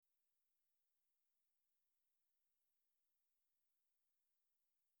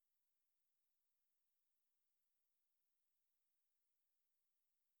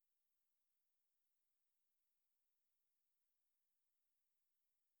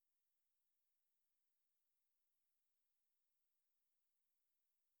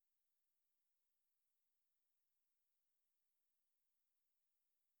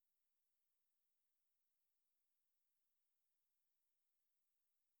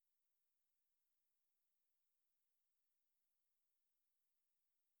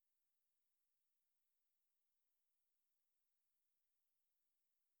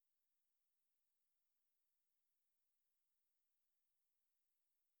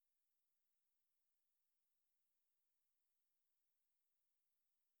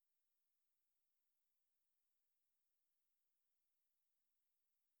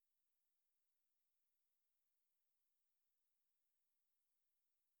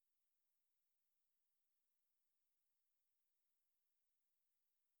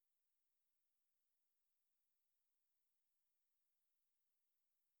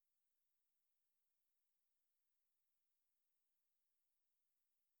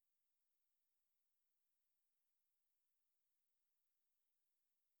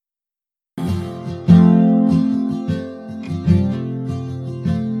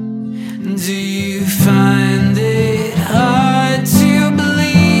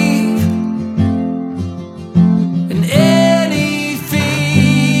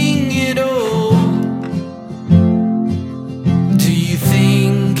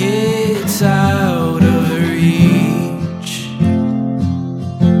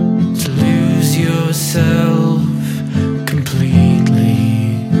yourself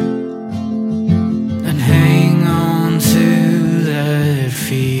completely and hang on to that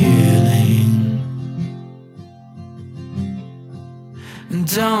feeling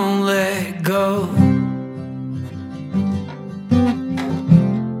and don't let go.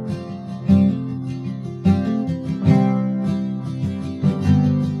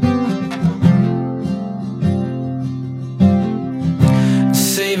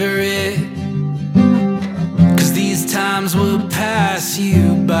 Savor it, 'cause these times will pass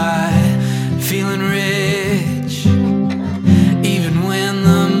you by, feeling rich even when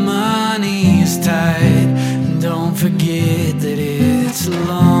the money's tight. And don't forget that it's a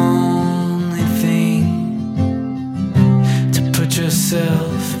lonely thing to put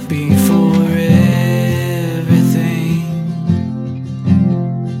yourself before everything.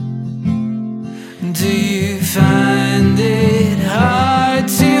 Do you find it hard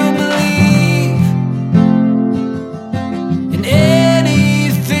to believe in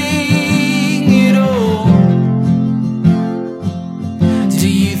anything at all? Do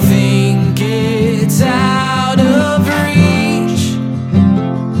you think it's out of reach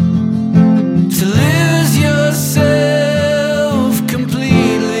to lose yourself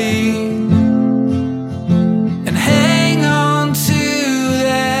completely and hang on to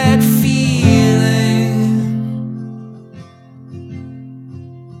that feeling?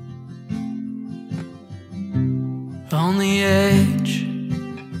 On the edge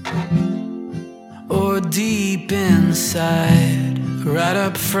or deep inside, right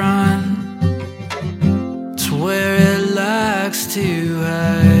up front, it's where it likes to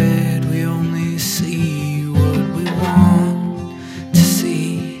hide. We only see what we want to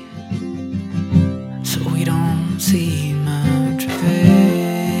see, so we don't see much of anything.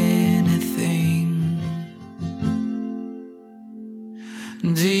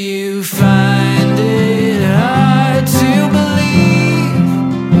 Do you find it hard to believe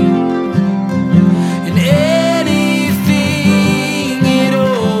in anything at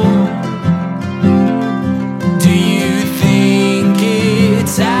all? Do you think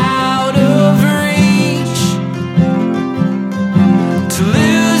it's out of reach to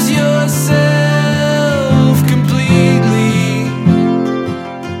lose yourself completely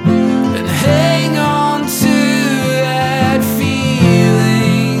and hang on to that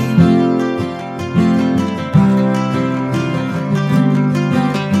feeling?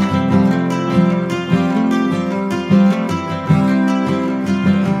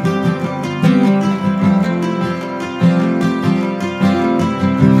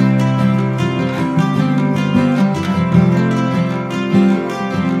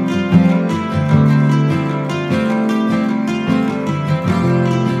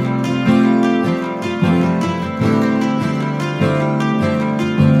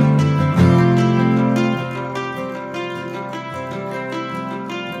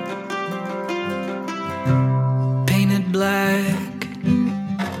 Painted black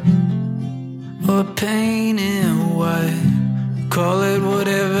or painted white, call it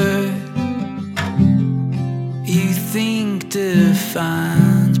whatever you think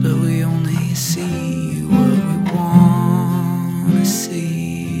defines, but we only see what we want to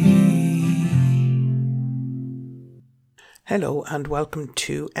see. Hello and welcome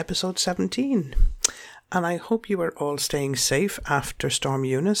to episode 17. And I hope you are all staying safe after Storm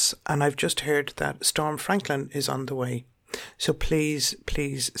Eunice, and I've just heard that Storm Franklin is on the way. So please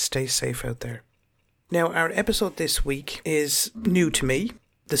stay safe out there. Now, our episode this week is new to me.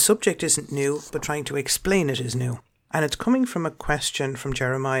 The subject isn't new, but trying to explain it is new. And it's coming from a question from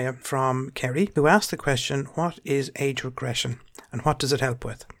Jeremiah from Kerry, who asked the question, what is age regression and what does it help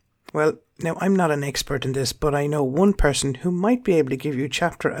with? Well, now I'm not an expert in this, but I know one person who might be able to give you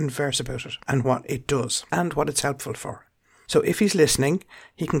chapter and verse about it and what it does and what it's helpful for. So if he's listening,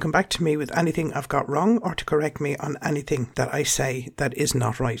 he can come back to me with anything I've got wrong or to correct me on anything that I say that is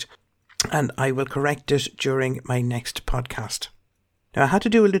not right. And I will correct it during my next podcast. Now, I had to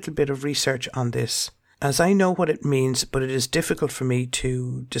do a little bit of research on this, as I know what it means, but it is difficult for me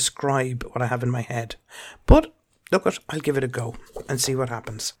to describe what I have in my head. But look, I'll give it a go and see what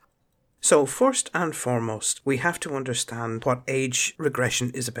happens. So first and foremost, we have to understand what age regression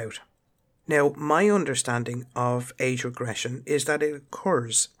is about. Now, my understanding of age regression is that it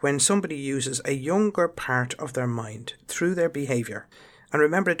occurs when somebody uses a younger part of their mind through their behaviour. And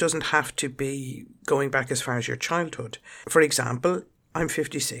remember, it doesn't have to be going back as far as your childhood. For example, I'm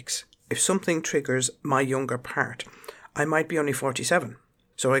 56. If something triggers my younger part, I might be only 47.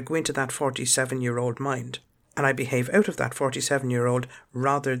 So I go into that 47-year-old mind and I behave out of that 47-year-old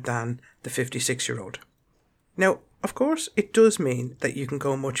rather than the 56-year-old. Now, of course, it does mean that you can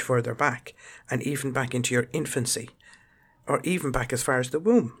go much further back, and even back into your infancy, or even back as far as the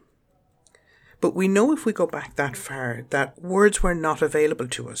womb. But we know if we go back that far that words were not available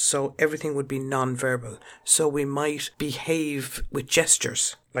to us, so everything would be non-verbal. So we might behave with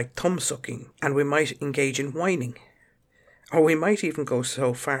gestures, like thumb sucking, and we might engage in whining. Or we might even go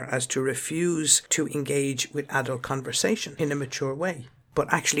so far as to refuse to engage with adult conversation in a mature way,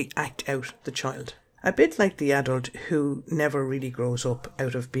 but actually act out the child. A bit like the adult who never really grows up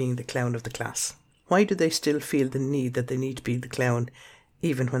out of being the clown of the class. Why do they still feel the need that they need to be the clown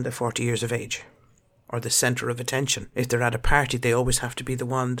even when they're 40 years of age? Or the centre of attention. If they're at a party, they always have to be the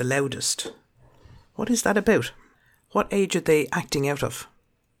one, the loudest. What is that about? What age are they acting out of?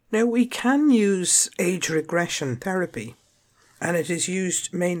 Now, we can use age regression therapy, and it is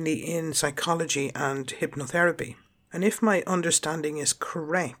used mainly in psychology and hypnotherapy. And if my understanding is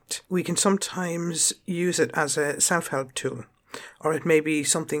correct, we can sometimes use it as a self-help tool, or it may be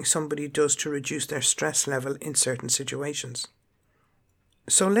something somebody does to reduce their stress level in certain situations.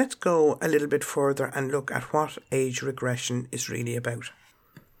 So let's go a little bit further and look at what age regression is really about.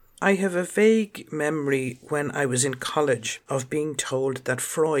 I have a vague memory when I was in college of being told that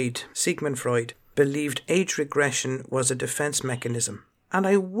Sigmund Freud, believed age regression was a defense mechanism. And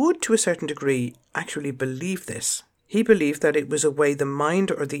I would, to a certain degree, actually believe this. He believed that it was a way the mind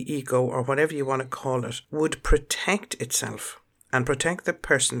or the ego, or whatever you want to call it, would protect itself and protect the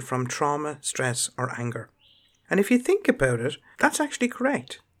person from trauma, stress, or anger. And if you think about it, that's actually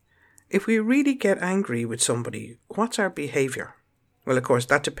correct. If we really get angry with somebody, what's our behaviour? Well, of course,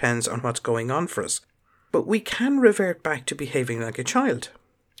 that depends on what's going on for us. But we can revert back to behaving like a child.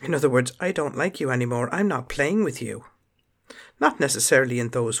 In other words, I don't like you anymore, I'm not playing with you. Not necessarily in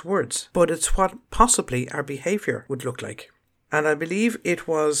those words, but it's what possibly our behaviour would look like. And I believe it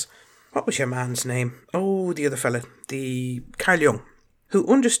was, what was your man's name? Oh, the other fella, Carl Jung, who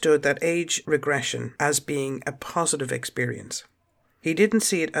understood that age regression as being a positive experience. He didn't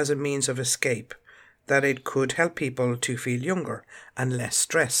see it as a means of escape, that it could help people to feel younger and less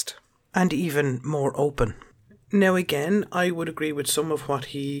stressed, and even more open. Now again, I would agree with some of what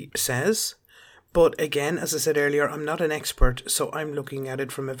he says, but again, as I said earlier, I'm not an expert, so I'm looking at it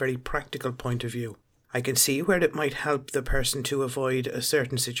from a very practical point of view. I can see where it might help the person to avoid a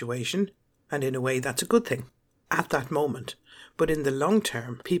certain situation, and in a way that's a good thing, at that moment. But in the long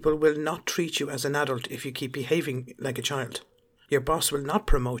term, people will not treat you as an adult if you keep behaving like a child. Your boss will not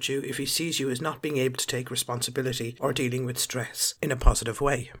promote you if he sees you as not being able to take responsibility or dealing with stress in a positive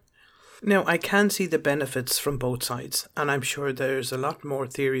way. Now, I can see the benefits from both sides, and I'm sure there's a lot more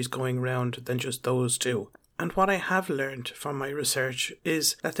theories going around than just those two. And what I have learned from my research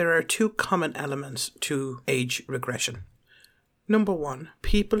is that there are two common elements to age regression. Number one,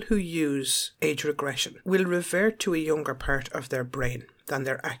 people who use age regression will revert to a younger part of their brain than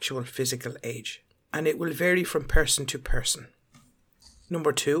their actual physical age, and it will vary from person to person.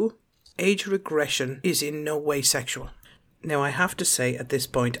 Number two, age regression is in no way sexual. Now, I have to say at this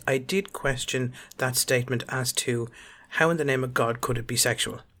point, I did question that statement as to how in the name of God could it be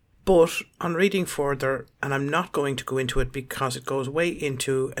sexual. But on reading further, and I'm not going to go into it because it goes way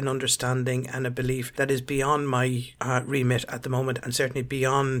into an understanding and a belief that is beyond my remit at the moment, and certainly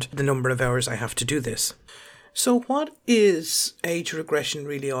beyond the number of hours I have to do this. So what is age regression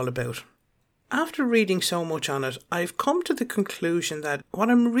really all about? After reading so much on it, I've come to the conclusion that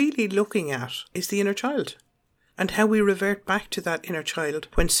what I'm really looking at is the inner child, and how we revert back to that inner child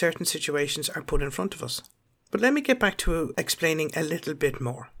when certain situations are put in front of us. But let me get back to explaining a little bit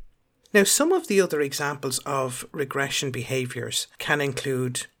more. Now, some of the other examples of regression behaviours can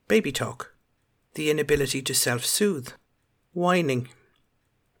include baby talk, the inability to self-soothe, whining,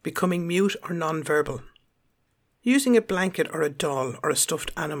 becoming mute or non-verbal, using a blanket or a doll or a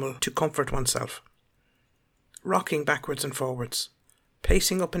stuffed animal to comfort oneself, rocking backwards and forwards,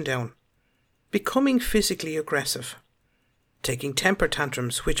 pacing up and down, becoming physically aggressive, taking temper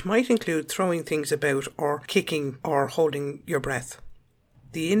tantrums, which might include throwing things about or kicking or holding your breath,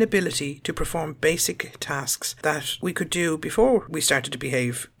 the inability to perform basic tasks that we could do before we started to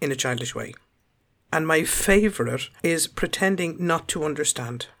behave in a childish way. And my favourite is pretending not to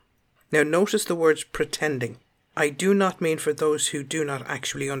understand. Now notice the words pretending. I do not mean for those who do not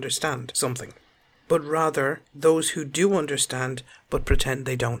actually understand something, but rather those who do understand but pretend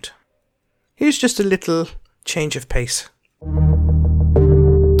they don't. Here's just a little change of pace.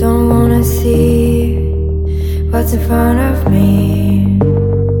 Don't wanna see what's in front of me.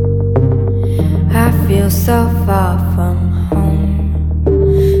 I feel so far from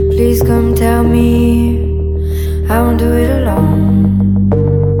home. Please come tell me I won't do it alone.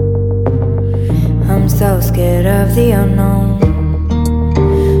 I'm so scared of the unknown.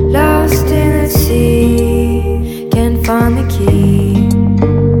 Lost in the sea, can't find the key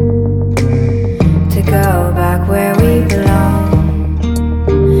to go back where we belong.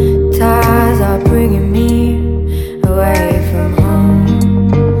 Ties are bringing me away from home,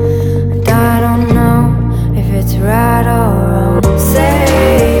 and I don't know if it's right or wrong.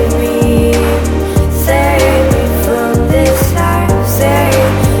 Save me from this life. Say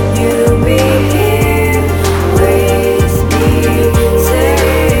you'll be here with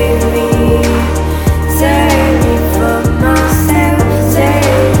me. Save me from myself. Say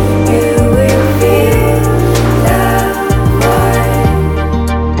you will feel the void.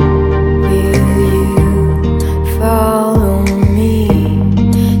 Will you follow me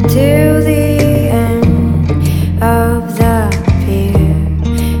till the end of the pier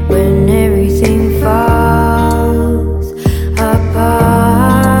when everything falls apart?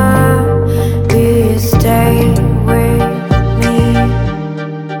 Will you stay with me?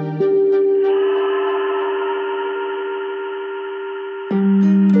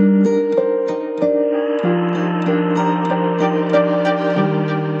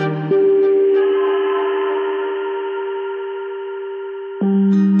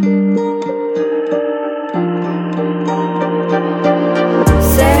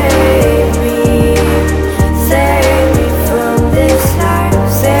 Save me from this life.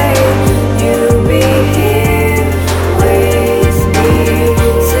 Say you'll be here with me.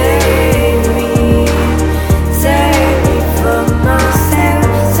 Save me from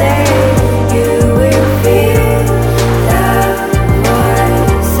myself. Say you will feel the void.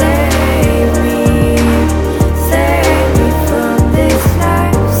 Save me from this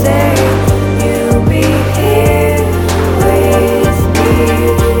life. Say you'll be here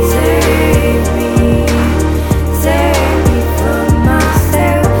with me. Save me from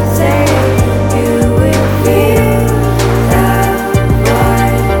myself. Say you will feel the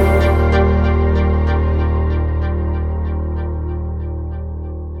void.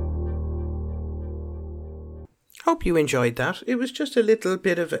 Hope you enjoyed that. It was just a little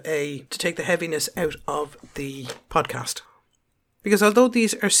bit of to take the heaviness out of the podcast. Because although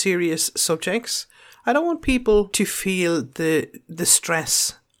these are serious subjects, I don't want people to feel the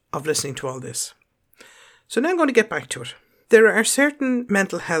stress of listening to all this. So now I'm going to get back to it. There are certain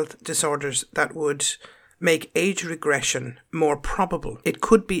mental health disorders that would make age regression more probable. It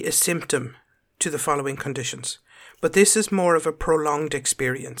could be a symptom to the following conditions, but this is more of a prolonged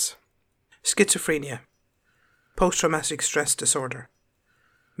experience. Schizophrenia, post-traumatic stress disorder,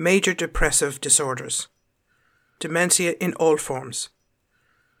 major depressive disorders, dementia in all forms,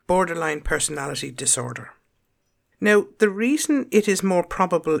 borderline personality disorder. Now, the reason it is more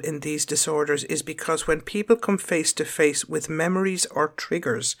probable in these disorders is because when people come face to face with memories or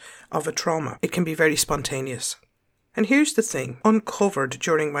triggers of a trauma, it can be very spontaneous. And here's the thing, uncovered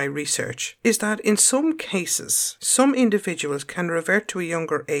during my research, is that in some cases, some individuals can revert to a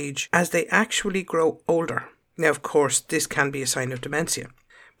younger age as they actually grow older. Now, of course, this can be a sign of dementia,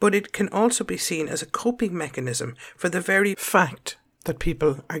 but it can also be seen as a coping mechanism for the very fact that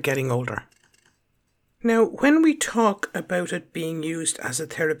people are getting older. Now, when we talk about it being used as a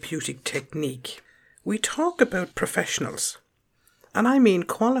therapeutic technique, we talk about professionals, and I mean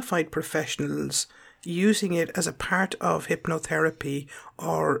qualified professionals using it as a part of hypnotherapy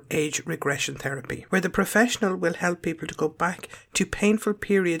or age regression therapy, where the professional will help people to go back to painful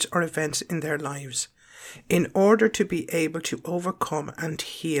periods or events in their lives in order to be able to overcome and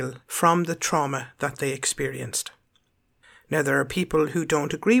heal from the trauma that they experienced. Now, there are people who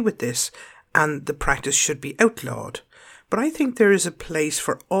don't agree with this and the practice should be outlawed, but I think there is a place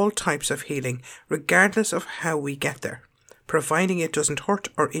for all types of healing regardless of how we get there, providing it doesn't hurt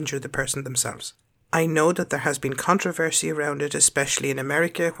or injure the person themselves. I know that there has been controversy around it, especially in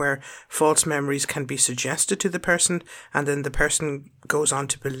America, where false memories can be suggested to the person and then the person goes on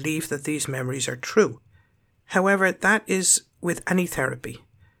to believe that these memories are true. However, that is with any therapy,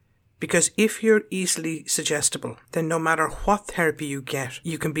 because if you're easily suggestible, then no matter what therapy you get,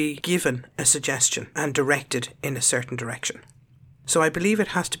 you can be given a suggestion and directed in a certain direction. So I believe it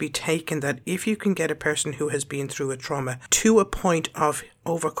has to be taken that if you can get a person who has been through a trauma to a point of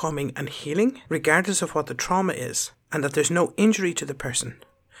overcoming and healing, regardless of what the trauma is, and that there's no injury to the person,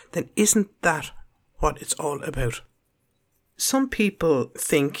 then isn't that what it's all about? Some people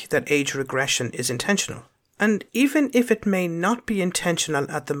think that age regression is intentional. And even if it may not be intentional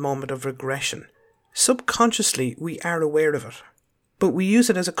at the moment of regression, subconsciously we are aware of it. But we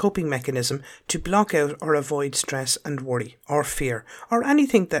use it as a coping mechanism to block out or avoid stress and worry or fear or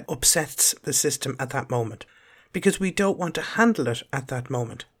anything that upsets the system at that moment, because we don't want to handle it at that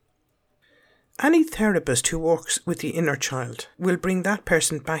moment. Any therapist who works with the inner child will bring that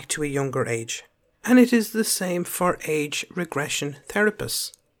person back to a younger age. And it is the same for age regression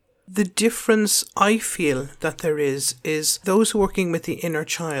therapists. The difference I feel that there is those working with the inner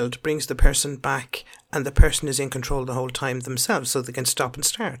child brings the person back and the person is in control the whole time themselves so they can stop and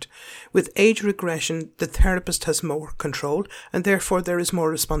start. With age regression, the therapist has more control and therefore there is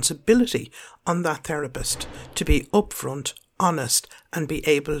more responsibility on that therapist to be upfront, honest and be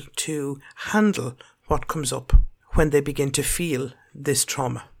able to handle what comes up when they begin to feel this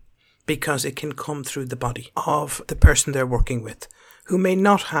trauma, because it can come through the body of the person they're working with, who may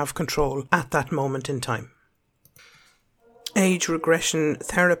not have control at that moment in time. Age regression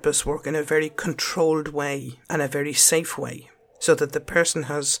therapists work in a very controlled way and a very safe way, so that the person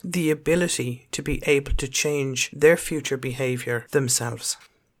has the ability to be able to change their future behaviour themselves.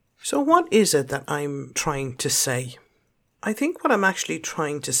 So what is it that I'm trying to say? I think what I'm actually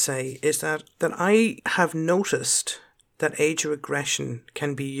trying to say is that I have noticed that age regression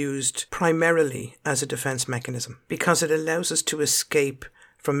can be used primarily as a defense mechanism because it allows us to escape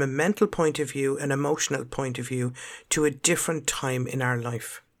from a mental point of view, an emotional point of view, to a different time in our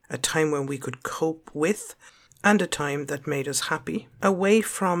life. A time when we could cope with and a time that made us happy, away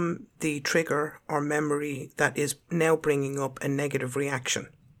from the trigger or memory that is now bringing up a negative reaction.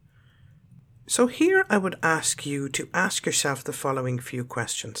 So here I would ask you to ask yourself the following few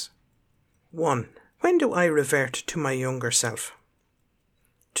questions. 1. When do I revert to my younger self?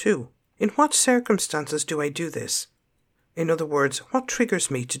 2. In what circumstances do I do this? In other words, what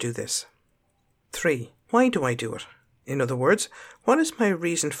triggers me to do this? 3. Why do I do it? In other words, what is my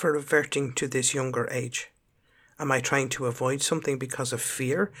reason for reverting to this younger age? Am I trying to avoid something because of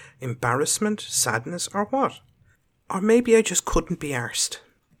fear, embarrassment, sadness, or what? Or maybe I just couldn't be arsed.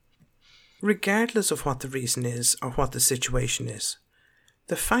 Regardless of what the reason is or what the situation is,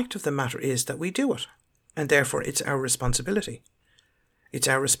 the fact of the matter is that we do it, and therefore it's our responsibility. It's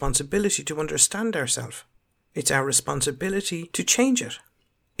our responsibility to understand ourselves. It's our responsibility to change it.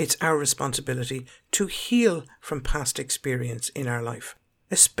 It's our responsibility to heal from past experience in our life,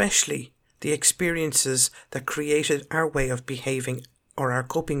 especially the experiences that created our way of behaving or our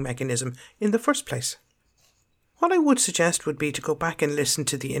coping mechanism in the first place. What I would suggest would be to go back and listen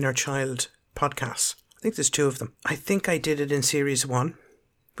to the Inner Child podcasts. I think there's 2 of them. I think I did it in series 1.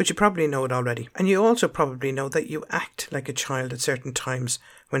 But you probably know it already. And you also probably know that you act like a child at certain times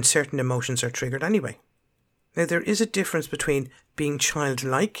when certain emotions are triggered anyway. Now, there is a difference between being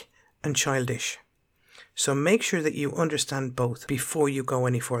childlike and childish. So make sure that you understand both before you go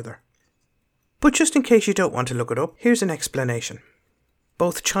any further. But just in case you don't want to look it up, here's an explanation.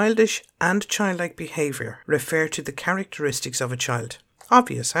 Both childish and childlike behaviour refer to the characteristics of a child.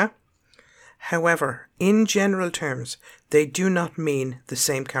 Obvious, huh? However, in general terms, they do not mean the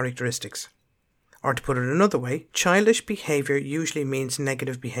same characteristics. Or to put it another way, childish behaviour usually means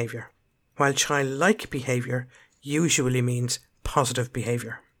negative behaviour, while childlike behaviour usually means positive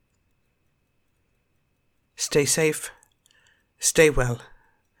behaviour. Stay safe, stay well.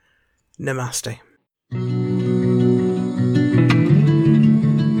 Namaste.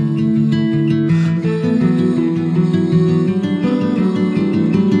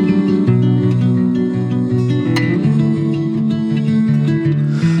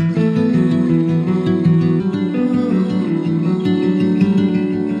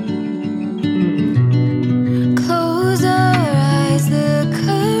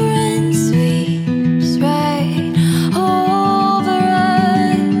 Over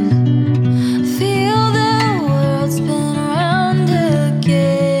us, feel the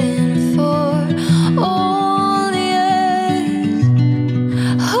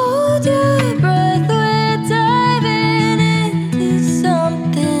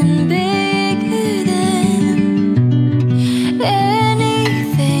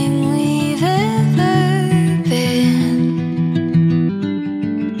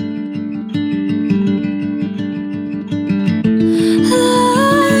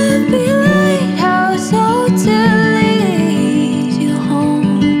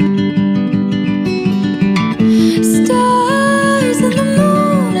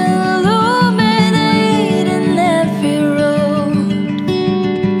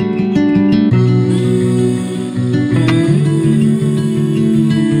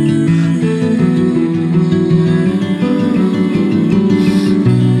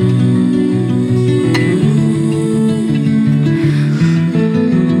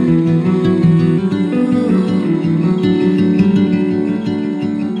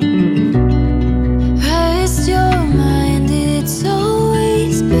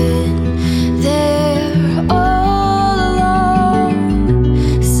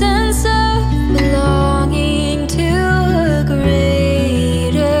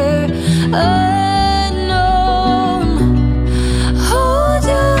Oh